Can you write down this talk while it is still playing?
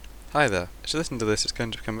Hi there. As you listen to this, it's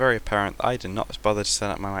going to become very apparent that I did not bother to set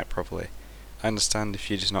up my mic properly. I understand if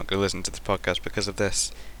you're just not going to listen to this podcast because of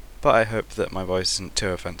this, but I hope that my voice isn't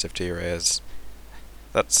too offensive to your ears.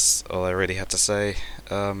 That's all I really had to say.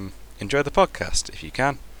 Enjoy the podcast, if you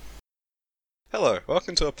can. Hello,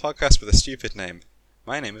 welcome to a podcast with a stupid name.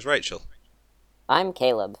 My name is Rachel. I'm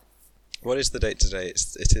Caleb. What is the date today?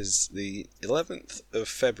 It is the 11th of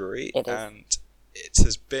February, It is. and it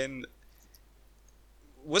has been...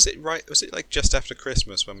 Was it like just after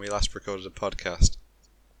Christmas when we last recorded a podcast?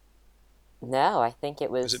 No, I think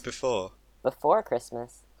it Was was it before? before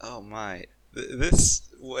Christmas. Oh my. This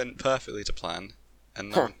went perfectly to plan,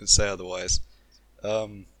 and no one can say otherwise.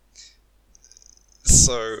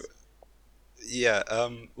 So, yeah,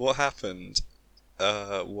 what happened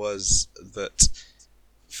was that,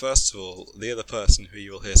 first of all, the other person who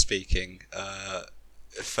you will hear speaking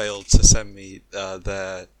failed to send me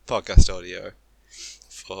their podcast audio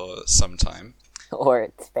for some time. Or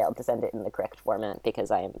it's failed to send it in the correct format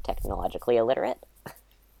because I am technologically illiterate.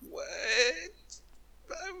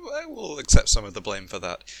 I will accept some of the blame for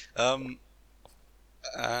that.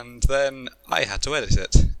 And then I had to edit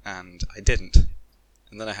it, and I didn't.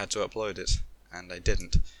 And then I had to upload it, and I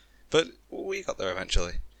didn't. But we got there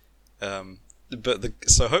eventually.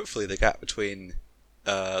 So hopefully the gap between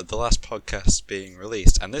the last podcast being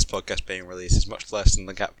released and this podcast being released is much less than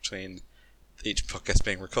the gap between each podcast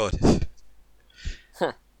being recorded.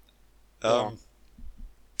 Yeah.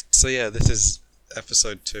 So yeah, this is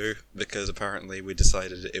episode 2, because apparently we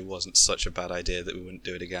decided it wasn't such a bad idea that we wouldn't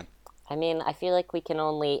do it again. I mean, I feel like we can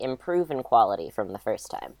only improve in quality from the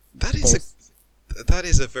first time. That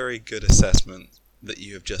is a very good assessment that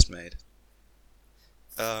you have just made.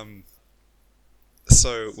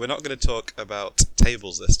 So we're not going to talk about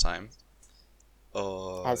tables this time,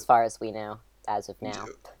 or As far as we know, as of now.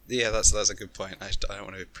 Yeah, that's a good point. I don't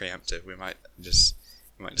want to be preemptive. We might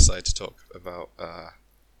decide to talk about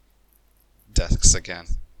desks again.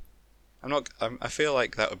 I feel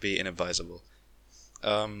like that would be inadvisable.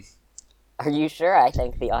 Are you sure? I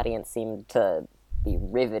think the audience seemed to be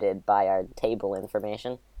riveted by our table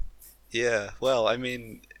information. Yeah, well, I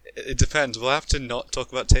mean, it depends. We'll have to not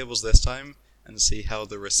talk about tables this time and see how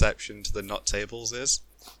the reception to the not tables is.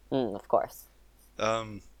 Of course.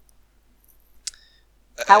 How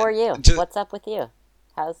How are you? What's up with you?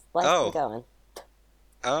 How's life been going?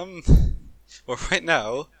 Well, right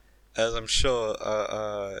now, as I'm sure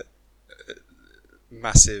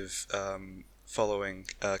massive following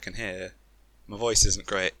can hear, my voice isn't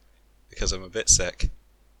great because I'm a bit sick.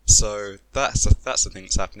 So that's the thing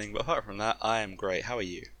that's happening. But apart from that, I am great. How are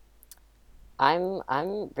you? I'm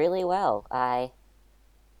really well. I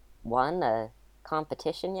won a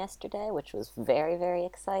competition yesterday, which was very, very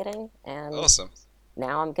exciting, and Awesome.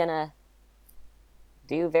 now I'm gonna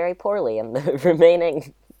do very poorly in the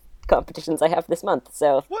remaining competitions I have this month.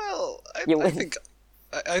 So Well, You I win. think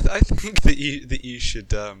I think that you should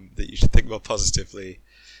think more positively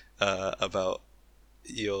about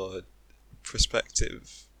your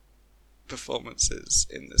prospective performances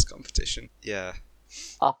in this competition. Yeah.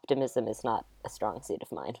 optimism is not a strong suit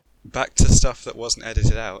of mine. Back to stuff that wasn't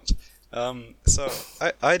edited out. So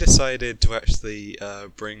I decided to actually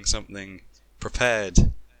bring something prepared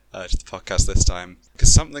to the podcast this time,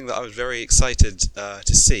 because something that I was very excited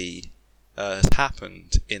to see has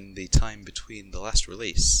happened in the time between the last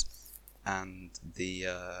release and the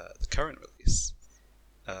current release.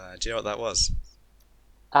 Do you know what that was?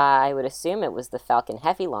 I would assume it was the Falcon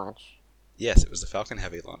Heavy launch. Yes, it was the Falcon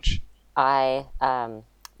Heavy launch.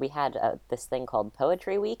 We had this thing called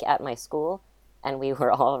Poetry Week at my school, and we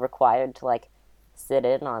were all required to sit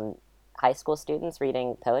in on high school students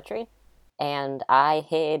reading poetry, and I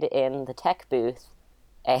hid in the tech booth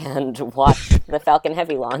and watched the Falcon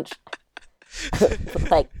Heavy launch,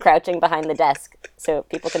 crouching behind the desk so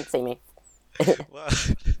people couldn't see me. Well,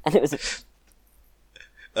 And it was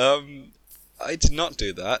I did not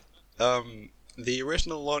do that. The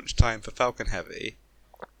original launch time for Falcon Heavy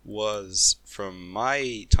was, from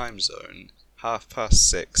my time zone,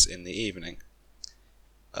 6:30 in the evening.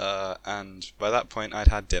 And by that point I'd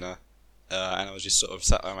had dinner, and I was just sort of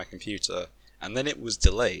sat on my computer, and then it was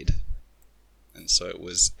delayed, and so it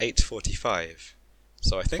was 8:45.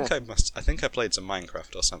 So I think I played some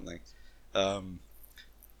Minecraft or something.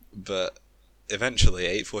 But eventually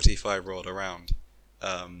 8:45 rolled around,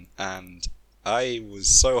 and I was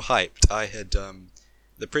so hyped. I had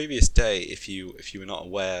the previous day, if you were not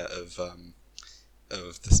aware of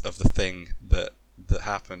the thing that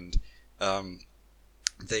happened,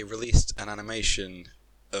 they released an animation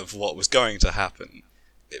of what was going to happen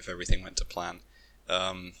if everything went to plan.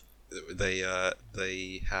 they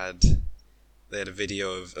had a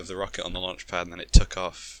video of the rocket on the launch pad, and then it took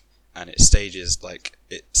off, and its stages, like,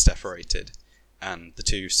 it separated, and the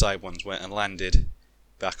two side ones went and landed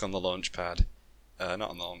back on the launch pad, not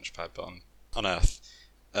on the launch pad, but on Earth,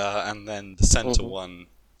 and then the center one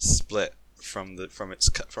split from its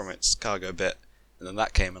cargo bit, and then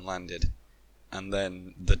that came and landed, and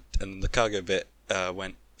then the cargo bit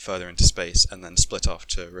went further into space, and then split off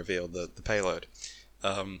to reveal the payload.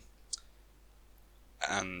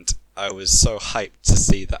 And I was so hyped to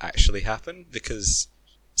see that actually happen, because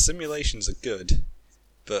simulations are good,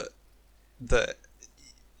 but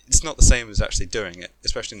it's not the same as actually doing it,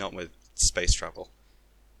 especially not with space travel.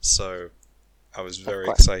 So I was very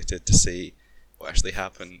excited to see what actually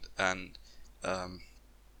happened, and I've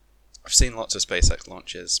seen lots of SpaceX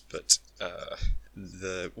launches, but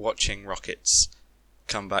the watching rockets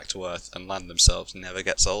come back to Earth and land themselves never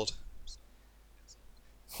gets old.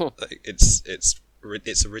 Like, it's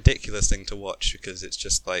a ridiculous thing to watch, because it's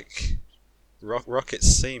just like rockets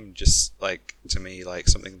seem just like, to me, like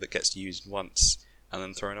something that gets used once and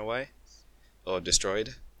then thrown away or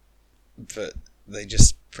destroyed, but they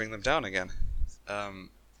just bring them down again.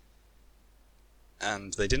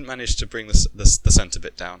 And they didn't manage to bring the center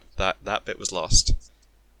bit down. That bit was lost,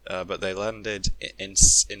 but they landed in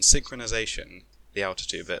synchronization the outer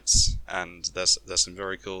two bits, and there's some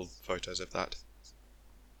very cool photos of that.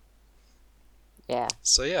 Yeah.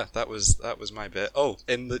 So yeah, that was my bit. Oh,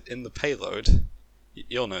 in the payload,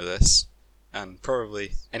 you'll know this, and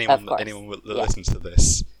probably anyone that listens to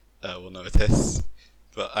this will know this.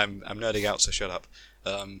 But I'm nerding out, so shut up.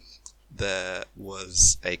 There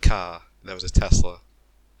was a car. There was a Tesla,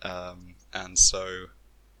 and so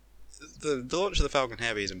the launch of the Falcon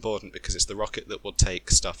Heavy is important because it's the rocket that will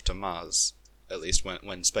take stuff to Mars. At least when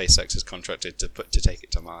SpaceX is contracted to take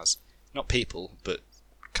it to Mars, not people, but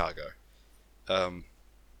cargo.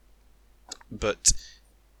 But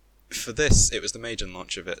for this, it was the maiden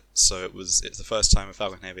launch of it, so it's the first time a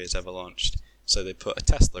Falcon Heavy has ever launched. So they put a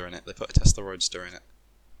Tesla in it. They put a Tesla Roadster in it,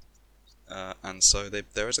 and so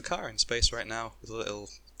there is a car in space right now with a little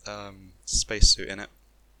spacesuit in it,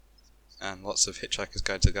 and lots of Hitchhiker's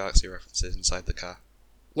Guide to the Galaxy references inside the car.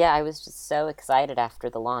 Yeah, I was just so excited after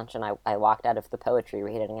the launch, and I walked out of the poetry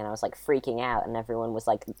reading, and I was like freaking out, and everyone was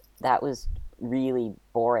like, "That was really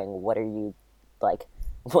boring. What are you, like,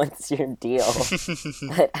 what's your deal?"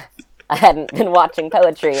 But I hadn't been watching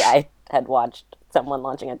poetry. I had watched someone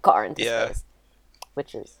launching a car into space,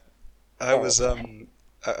 which is. I was at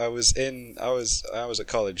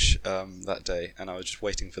college that day, and I was just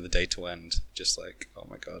waiting for the day to end, just like, oh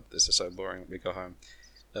my god, this is so boring. Let me go home.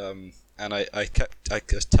 And I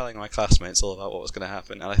was telling my classmates all about what was going to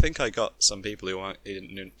happen, and I think I got some people who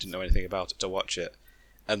didn't know anything about it to watch it.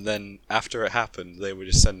 And then after it happened, they were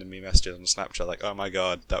just sending me messages on Snapchat like, "Oh my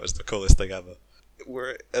god, that was the coolest thing ever."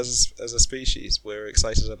 We're as a species, we're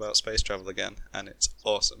excited about space travel again, and it's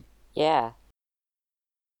awesome. Yeah.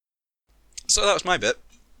 So that was my bit.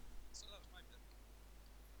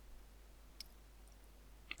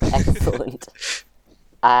 Excellent.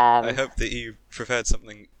 I hope that you prepared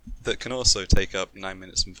something that can also take up 9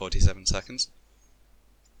 minutes and 47 seconds.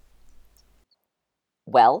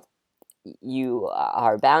 Well, you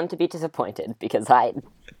are bound to be disappointed because I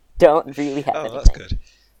don't really have anything. Oh, that's good.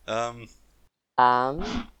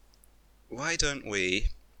 Why don't we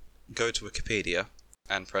go to Wikipedia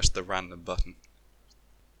and press the random button?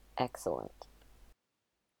 Excellent.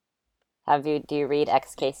 Do you read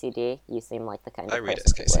XKCD? You seem like the kind of person I read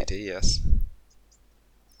XKCD, yes.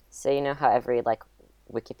 So you know how every, like,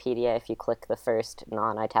 Wikipedia, if you click the first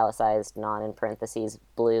non-italicized, non-in parentheses,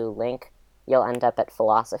 blue link, you'll end up at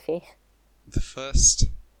philosophy? The first?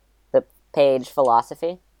 The page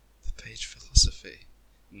philosophy? The page philosophy?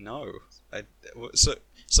 No.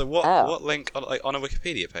 So what link on a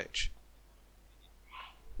Wikipedia page?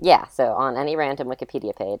 Yeah, so on any random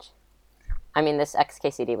Wikipedia page. I mean, this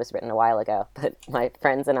XKCD was written a while ago, but my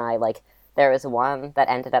friends and I, like, there was one that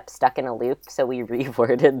ended up stuck in a loop, so we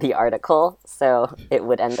reworded the article so it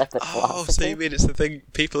would end up at philosophy. Oh, so you mean it's the thing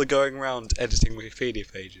people are going around editing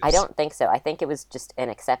Wikipedia pages? I don't think so. I think it was just an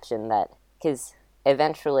exception that, because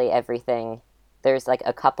eventually everything, there's like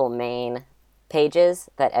a couple main pages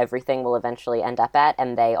that everything will eventually end up at,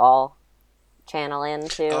 and they all channel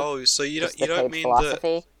into. Oh, so you don't mean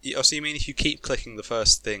philosophy? So you mean if you keep clicking the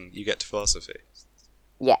first thing, you get to philosophy?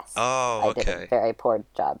 Yes. Oh, okay. I did a very poor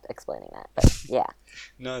job explaining that, but yeah.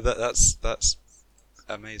 No, that's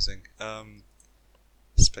amazing.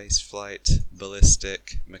 Space flight,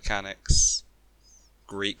 ballistic, mechanics,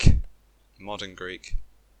 Greek, modern Greek,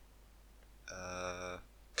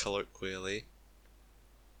 colloquially,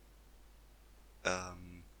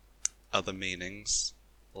 um, other meanings,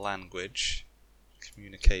 language,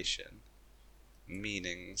 communication,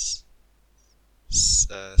 meanings,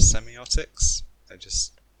 semiotics. I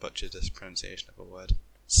just butchered this pronunciation of a word.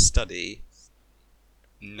 Study,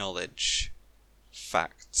 knowledge,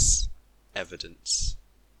 facts, evidence,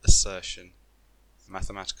 assertion,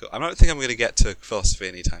 mathematical. I don't think I'm going to get to philosophy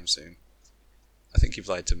anytime soon. I think you've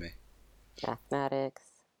lied to me. Mathematics,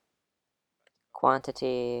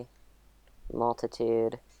 quantity,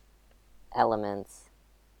 multitude, elements.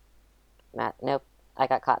 Nope, I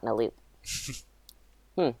got caught in a loop.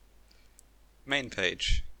 Main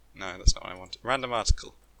page. No, that's not what I want. Random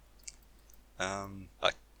article.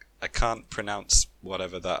 I can't pronounce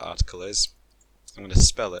whatever that article is. I'm going to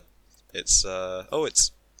spell it. It's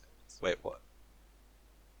wait, what?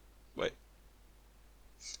 Wait.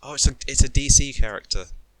 Oh, it's a DC character.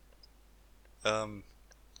 I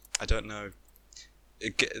don't know.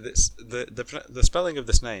 The spelling of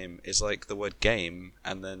this name is like the word game,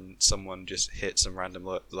 and then someone just hit some random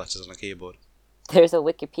letters on a keyboard. There's a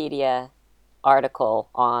Wikipedia article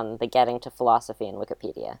on the Getting to Philosophy in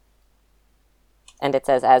Wikipedia. And it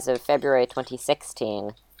says, as of February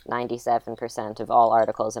 2016, 97% of all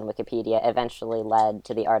articles in Wikipedia eventually led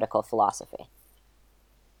to the article philosophy.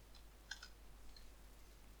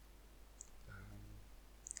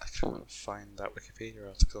 I can't find that Wikipedia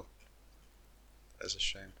article. That is a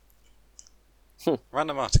shame.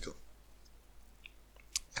 Random article.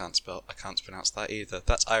 I can't pronounce that either.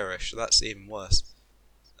 That's Irish. That's even worse.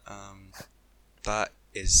 That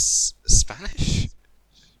is Spanish?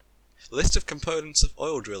 List of components of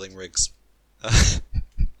oil drilling rigs.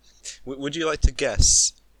 Would you like to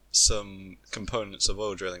guess some components of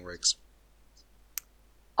oil drilling rigs?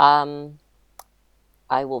 I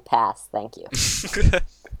will pass, thank you.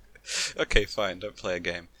 Okay, fine. Don't play a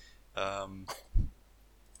game.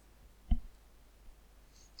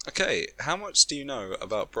 Okay, how much do you know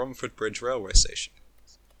about Bromford Bridge Railway Station?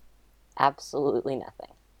 Absolutely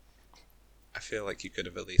nothing. I feel like you could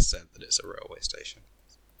have at least said that it's a railway station.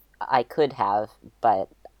 I could have, but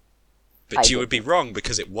But you would be wrong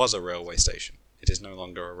because it was a railway station. It is no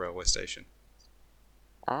longer a railway station.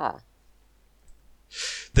 Ah.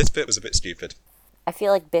 This bit was a bit stupid. I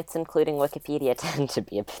feel like bits including Wikipedia tend to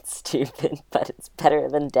be a bit stupid, but it's better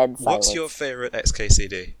than dead silence. What's your favourite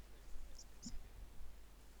XKCD?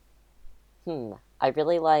 I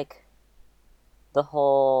really like the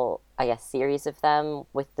whole, I guess, series of them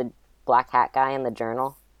with the black hat guy in the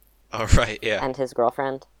journal. Oh, right, yeah. And his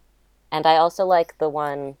girlfriend. And I also like the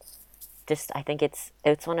one, I think it's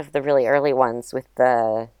one of the really early ones with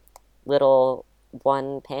the little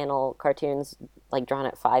one-panel cartoons, like drawn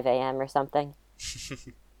at 5 a.m. or something.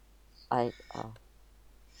 I'm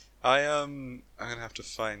gonna have to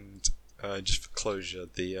find, just for closure,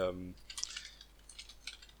 the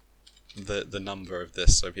number of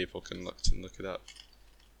this so people can look it up.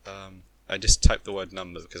 I just typed the word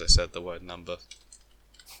number because I said the word number.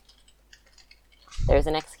 There's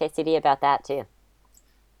an XKCD about that too.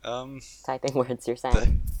 Typing words you're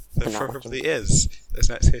saying. There probably is. There's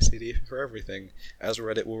an XKCD for everything, as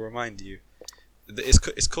Reddit will remind you.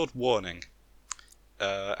 It's called Warning,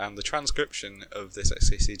 and the transcription of this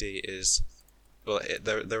XKCD is, well,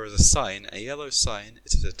 there is a sign, a yellow sign.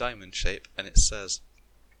 It is a diamond shape, and it says,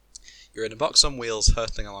 "You're in a box on wheels,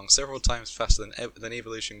 hurtling along several times faster than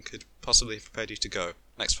evolution could possibly have prepared you to go.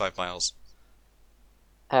 Next 5 miles."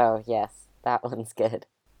 Oh yes, that one's good.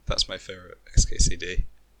 That's my favourite XKCD.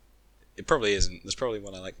 It probably isn't. There's probably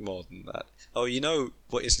one I like more than that. Oh, you know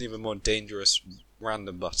what is an even more dangerous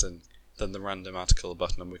random button than the random article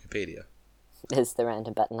button on Wikipedia? Is the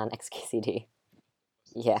random button on XKCD.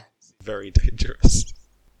 Yeah. Very dangerous.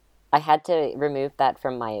 I had to remove that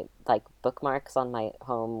from my bookmarks on my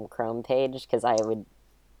home Chrome page because I would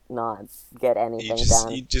not get anything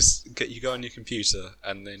done. You go on your computer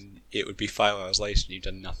and then it would be 5 hours later and you've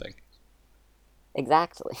done nothing.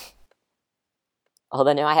 Exactly.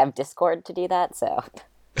 Although now I have Discord to do that, so...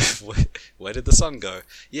 Where did the sun go?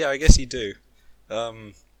 Yeah, I guess you do.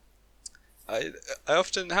 I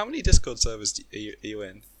often... How many Discord servers are you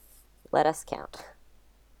in? Let us count.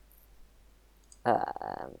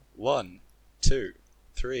 1, 2,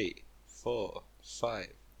 3, 4,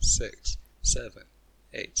 5, 6, 7,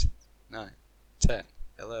 8, 9, 10,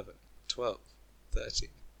 11, 12, 13,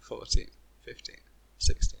 14, 15,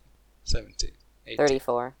 16, 17, 18,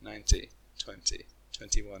 34. 19, 20,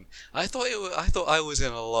 21. I thought I was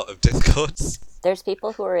in a lot of Discords. There's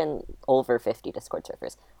people who are in over 50 Discord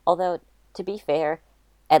servers. Although, to be fair,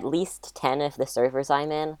 at least 10 of the servers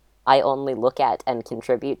I'm in, I only look at and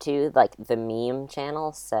contribute to, the meme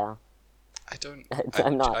channel, so...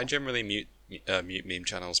 I'm not... I generally meme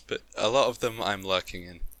channels, but a lot of them I'm lurking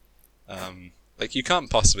in. Like, you can't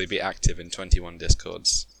possibly be active in 21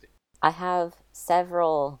 Discords. I have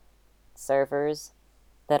several servers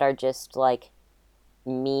that are just like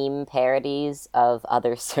meme parodies of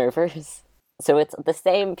other servers. So it's the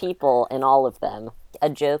same people in all of them. A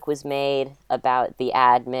joke was made about the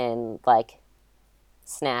admin like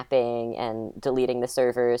snapping and deleting the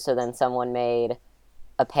server, so then someone made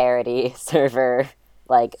a parody server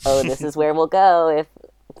like, oh, this is where we'll go if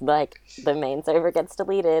like the main server gets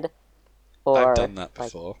deleted. I've Or done that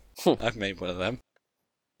like before. I've made one of them.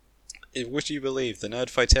 Would you believe the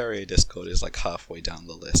Nerdfighteria Discord is like halfway down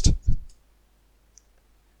the list?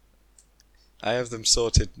 I have them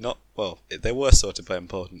sorted, they were sorted by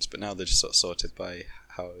importance, but now they're just sort of sorted by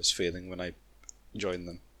how I was feeling when I joined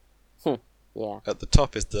them. yeah. At the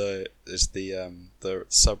top is the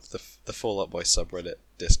Fall Out Boy subreddit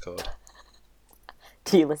Discord.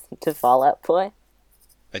 Do you listen to Fall Out Boy?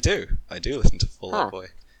 I do listen to Fall Out Boy.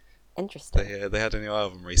 Interesting. They had a new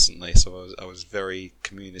album recently, so I was very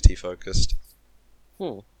community focused.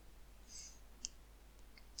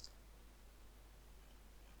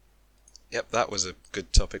 Yep, that was a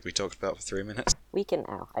good topic we talked about for 3 minutes. We can.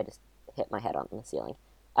 Ow! I just hit my head on the ceiling.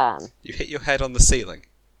 You hit your head on the ceiling.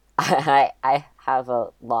 I have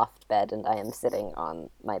a loft bed and I am sitting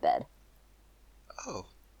on my bed. Oh.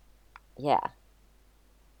 Yeah.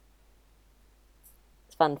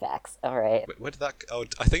 Fun facts. All right. Where did that? Oh,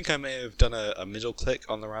 I think I may have done a middle click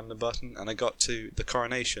on the random button, and I got to the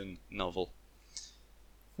Coronation novel.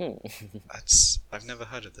 I've never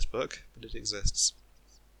heard of this book, but it exists.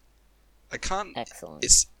 I can't. Excellent.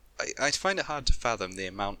 I find it hard to fathom the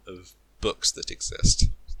amount of books that exist,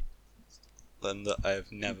 and that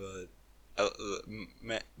I've never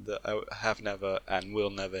met, that I have never and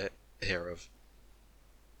will never hear of.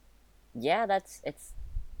 Yeah, it's.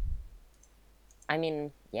 I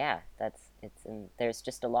mean, yeah, there's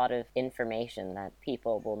just a lot of information that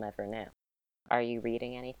people will never know. Are you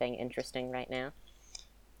reading anything interesting right now?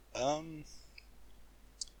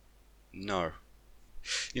 No.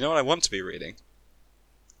 You know what I want to be reading?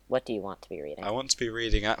 What do you want to be reading? I want to be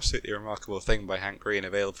reading Absolutely Remarkable Thing by Hank Green,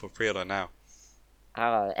 available for pre-order now.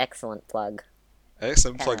 Oh, excellent plug.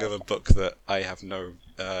 Excellent plug of a book that I have no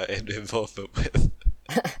involvement with.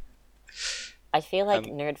 I feel like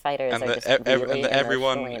nerdfighters are just really and that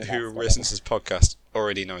everyone who listens to this podcast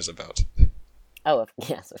already knows about. Oh,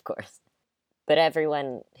 yes, of course. But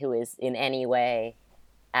everyone who is in any way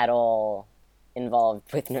at all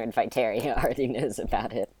involved with Nerdfighteria already knows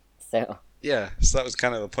about it, so... Yeah, so that was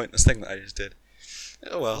kind of a pointless thing that I just did.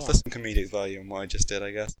 Oh well, there's some comedic value in what I just did,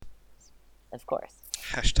 I guess. Of course.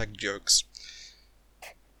 Hashtag jokes.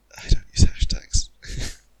 I don't use hashtags.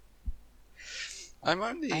 I'm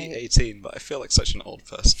only 18, but I feel like such an old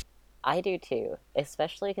person. I do too,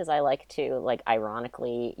 especially because I like to, like,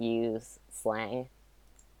 ironically use slang,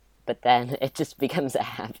 but then it just becomes a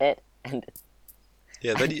habit, and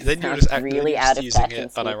yeah, then you're just really using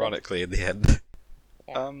it unironically in the end.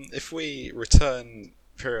 Yeah. If we return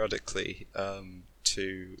periodically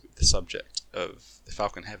to the subject of the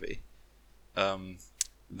Falcon Heavy,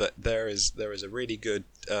 that there is a really good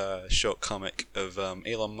short comic of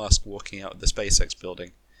Elon Musk walking out of the SpaceX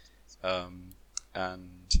building, and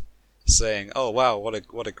saying, "Oh wow, what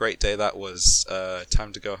a great day that was!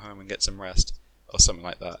 Time to go home and get some rest," or something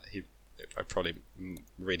like that. I probably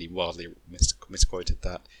really wildly misquoted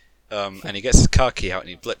that. And he gets his car key out and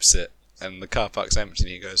he blips it, and the car park's empty,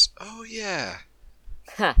 and he goes, "Oh yeah."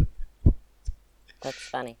 Huh. That's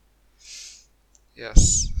funny.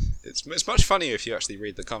 Yes. It's much funnier if you actually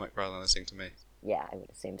read the comic rather than listening to me. Yeah, I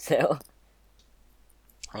would assume so.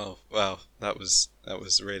 Oh, wow. That was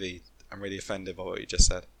really... I'm really offended by what you just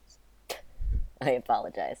said. I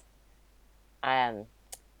apologize.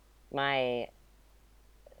 My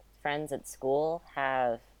friends at school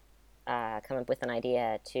have come up with an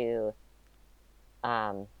idea to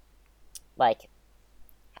like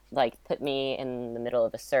put me in the middle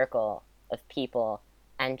of a circle of people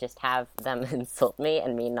and just have them insult me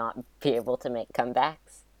and me not be able to make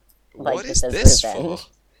comebacks. Like, what is this revenge. for?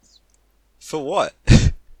 For what?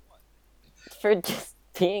 For just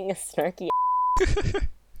being a snarky I'm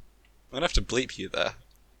gonna have to bleep you there.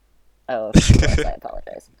 Oh, of course, I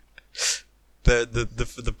apologize.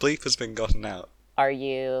 The bleep has been gotten out. Do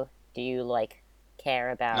you, like,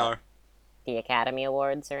 care about the Academy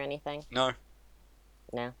Awards or anything? No.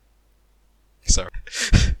 No? Sorry.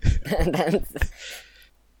 That's...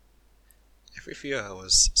 Every few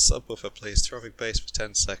hours, subwoofer plays throbbing bass for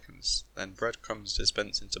 10 seconds, then breadcrumbs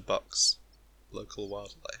dispense into box. Local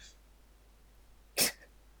wildlife.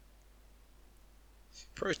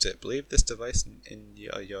 Pro tip: leave this device in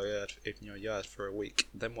your yard for a week.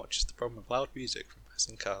 Then watch as the problem of loud music from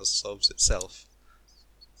passing cars solves itself.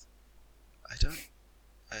 I don't.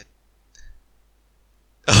 I.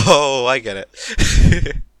 Oh, I get it.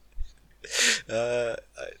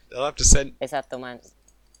 I'll have to send. Is that the one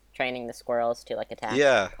training the squirrels to like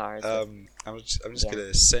attack cars? I'm just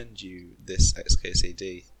gonna send you this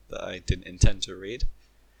XKCD that I didn't intend to read.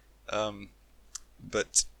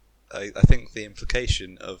 But I think the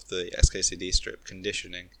implication of the XKCD strip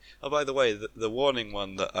conditioning. Oh, by the way, the warning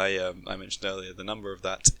one that I mentioned earlier, the number of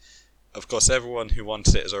that. Of course, everyone who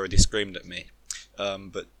wanted it has already screamed at me.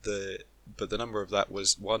 But the number of that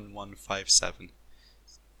was 1157.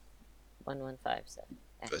 1157.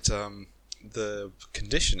 But the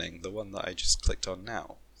conditioning, the one that I just clicked on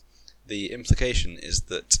now, the implication is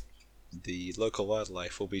that the local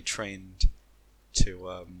wildlife will be trained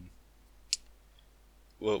to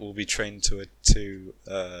will be trained to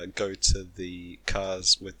go to the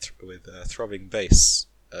cars with a throbbing bass,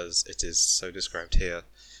 as it is so described here,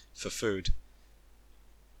 for food,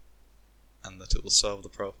 and that it will solve the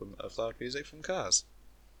problem of loud music from cars.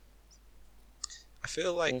 I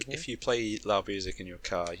feel like if you play loud music in your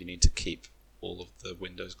car, you need to keep all of the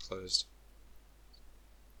windows closed.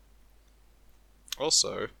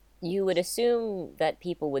 Also, you would assume that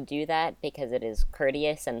people would do that because it is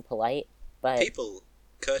courteous and polite, but people,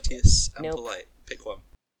 courteous and polite. Pick one.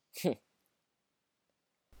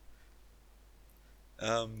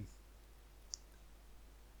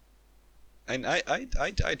 And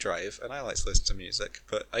I drive and I like to listen to music,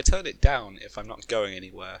 but I turn it down if I'm not going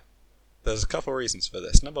anywhere. There's a couple of reasons for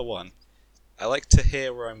this. Number one, I like to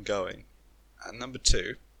hear where I'm going. And number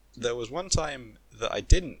two, there was one time that I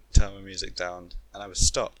didn't turn my music down and I was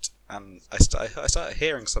stopped, and I started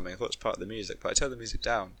hearing something. I thought it was part of the music, but I turned the music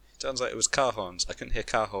down. It turns out it was car horns. I couldn't hear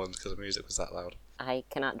car horns because the music was that loud. I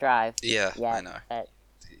cannot drive. Yeah, yet. I know.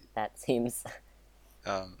 That seems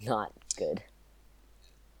not good.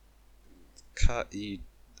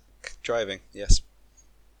 Driving, yes.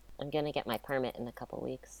 I'm gonna get my permit in a couple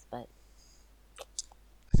weeks, but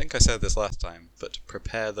I think I said this last time, but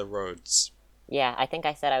prepare the roads. Yeah, I think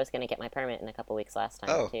I said I was going to get my permit in a couple weeks last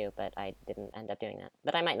time too, but I didn't end up doing that.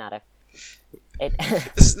 But I might not have.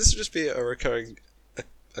 This would just be a recurring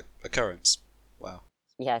occurrence. Wow.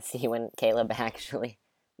 Yeah, see when Caleb actually.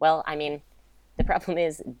 Well, I mean, the problem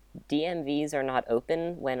is DMVs are not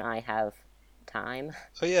open when I have time.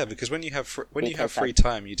 Oh yeah, because when you have free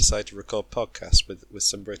time, you decide to record podcasts with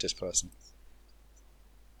some British person.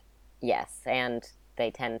 Yes, and they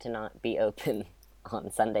tend to not be open on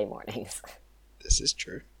Sunday mornings. This is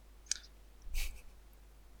true.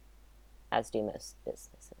 As do most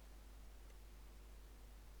businesses.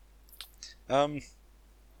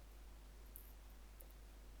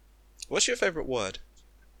 What's your favourite word?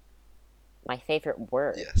 My favourite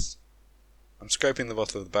word? Yes. I'm scraping the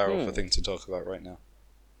bottom of the barrel for things to talk about right now.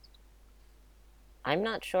 I'm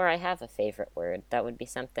not sure I have a favourite word. That would be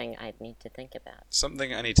something I'd need to think about.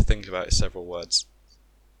 Something I need to think about is several words.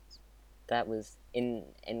 That was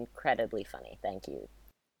incredibly funny. Thank you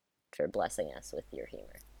for blessing us with your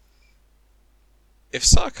humor. If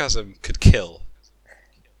sarcasm could kill...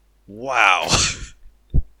 Wow!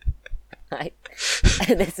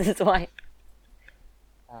 This is why...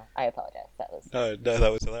 I apologize. That was... No, that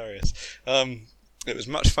was hilarious. It was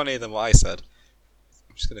much funnier than what I said.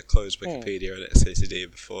 I'm just going to close Wikipedia and XKCD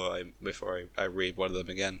before I read one of them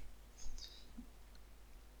again.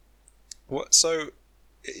 What? So,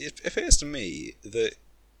 it appears to me that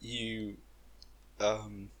you,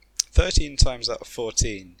 13 times out of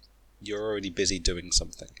 14, you're already busy doing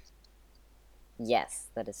something.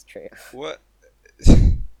 Yes, that is true. What?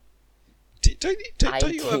 Don't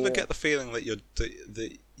you ever get the feeling that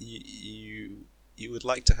you would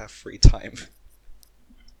like to have free time?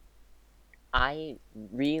 I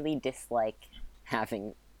really dislike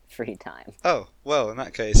having free time. Oh, well, in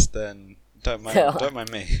that case, then don't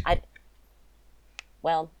mind me.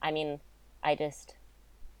 Well, I mean, I just,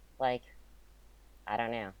 like, I don't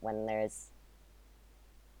know, when there's...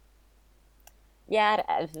 Yeah,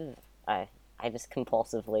 I just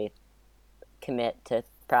compulsively commit to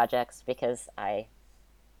projects because I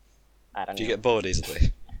don't know. Do you get bored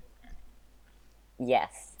easily?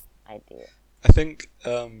 Yes, I do. I think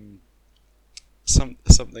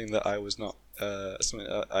something that I was not something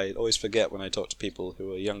I always forget when I talk to people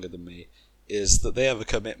who are younger than me is that they have a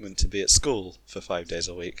commitment to be at school for 5 days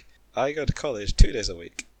a week. I go to college 2 days a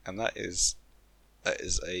week, and it's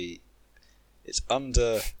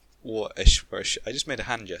under what I just made a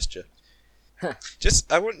hand gesture.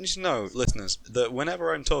 I want you to know, listeners, that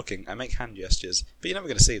whenever I'm talking, I make hand gestures, but you're never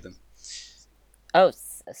going to see them. Oh,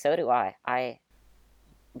 so do I.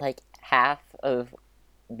 Like, half of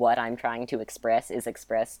what I'm trying to express is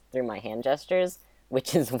expressed through my hand gestures,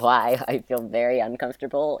 which is why I feel very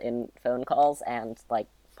uncomfortable in phone calls and, like,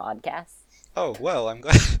 podcasts. Oh well, I'm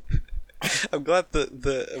glad. I'm glad that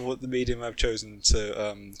the medium I've chosen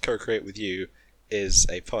to co-create with you is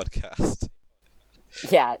a podcast.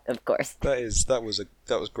 Yeah, of course. That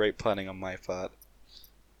was great planning on my part.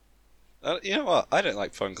 You know what? I don't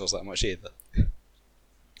like phone calls that much either.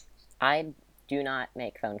 I do not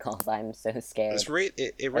make phone calls. I'm so scared.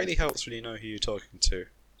 It really helps when you know who you're talking to.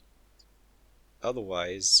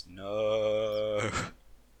 Otherwise, no.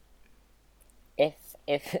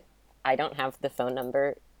 If I don't have the phone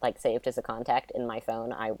number like saved as a contact in my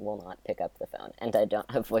phone, I will not pick up the phone, and I don't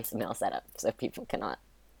have voicemail set up, so people cannot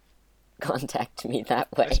contact me that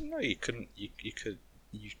I way. didn't know you couldn't.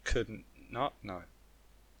 You couldn't not. No.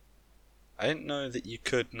 I didn't know that you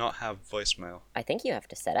could not have voicemail. I think you have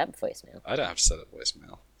to set up voicemail. I don't have to set up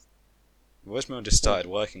voicemail. Voicemail just started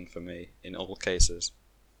working for me in all cases.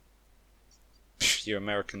 You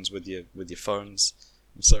Americans with your phones.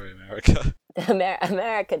 I'm sorry, America.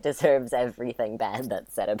 America deserves everything bad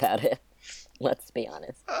that's said about it. Let's be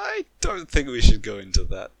honest. I don't think we should go into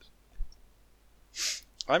that.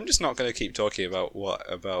 I'm just not going to keep talking about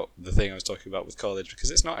the thing I was talking about with college because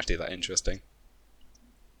it's not actually that interesting.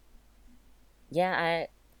 Yeah,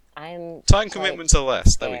 I'm Time commitments are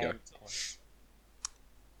less. There we go.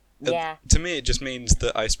 Yeah. To me, it just means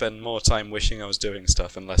that I spend more time wishing I was doing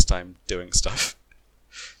stuff and less time doing stuff.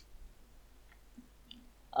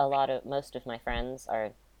 Most of my friends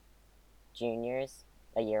are juniors,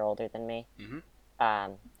 a year older than me. Mm-hmm.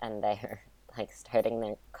 And they're like starting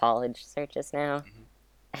their college searches now,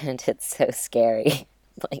 Mm-hmm. and it's so scary.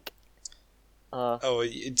 Like, Oh,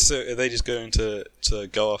 so are they just going to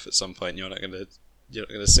go off at some point? You're not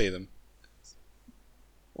gonna see them.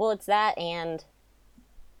 well, it's that, and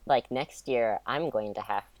like next year, I'm going to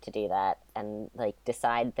have to do that and like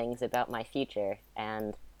decide things about my future,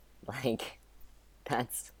 and like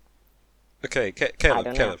that's Okay, I Caleb,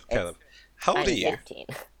 don't know. Caleb. How old I'm are you? 15.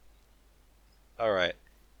 All right,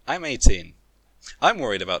 I'm 18. I'm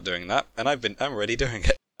worried about doing that, and I'm already doing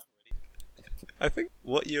it. I think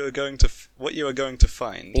what you are going to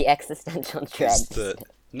find The existential dread. is that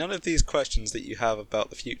none of these questions that you have about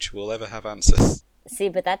the future will ever have answers. See,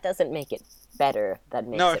 but that doesn't make it better. That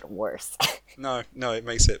makes No. it worse. No, it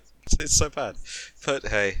makes it's so bad. But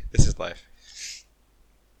hey, this is life.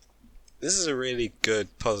 This is a really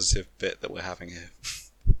good, positive bit that we're having here.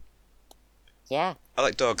 Yeah. I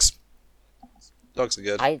like dogs. Dogs are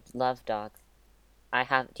good. I love dogs.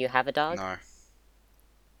 Do you have a dog? No.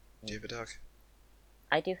 Do you have a dog?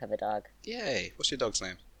 I do have a dog. Yay! What's your dog's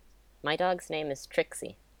name? My dog's name is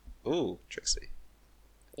Trixie. Ooh, Trixie.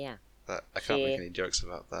 Yeah. I can't make any jokes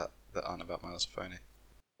about that aren't about My Little Pony.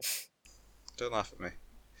 Don't laugh at me.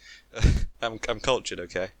 I'm cultured,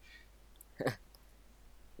 okay?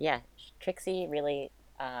 Yeah, Trixie really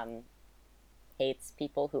hates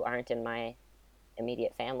people who aren't in my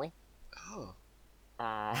immediate family. Oh.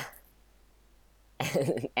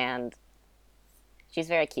 And she's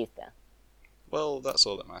very cute, though. Well, that's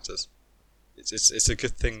all that matters. It's a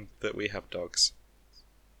good thing that we have dogs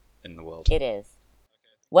in the world. It is.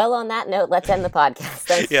 Well, on that note, let's end the podcast.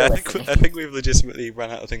 Thanks Yeah, for I listening. think we've legitimately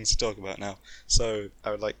run out of things to talk about now. So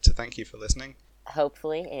I would like to thank you for listening.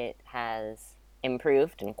 Hopefully it has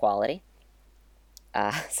improved in quality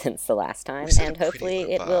since the last time, We set a and pretty hopefully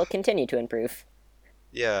low it bar. will continue to improve.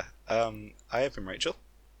 Yeah. I have been Rachel.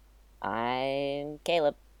 I'm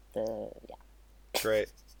Caleb. Yeah. Great.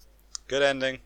 Good ending.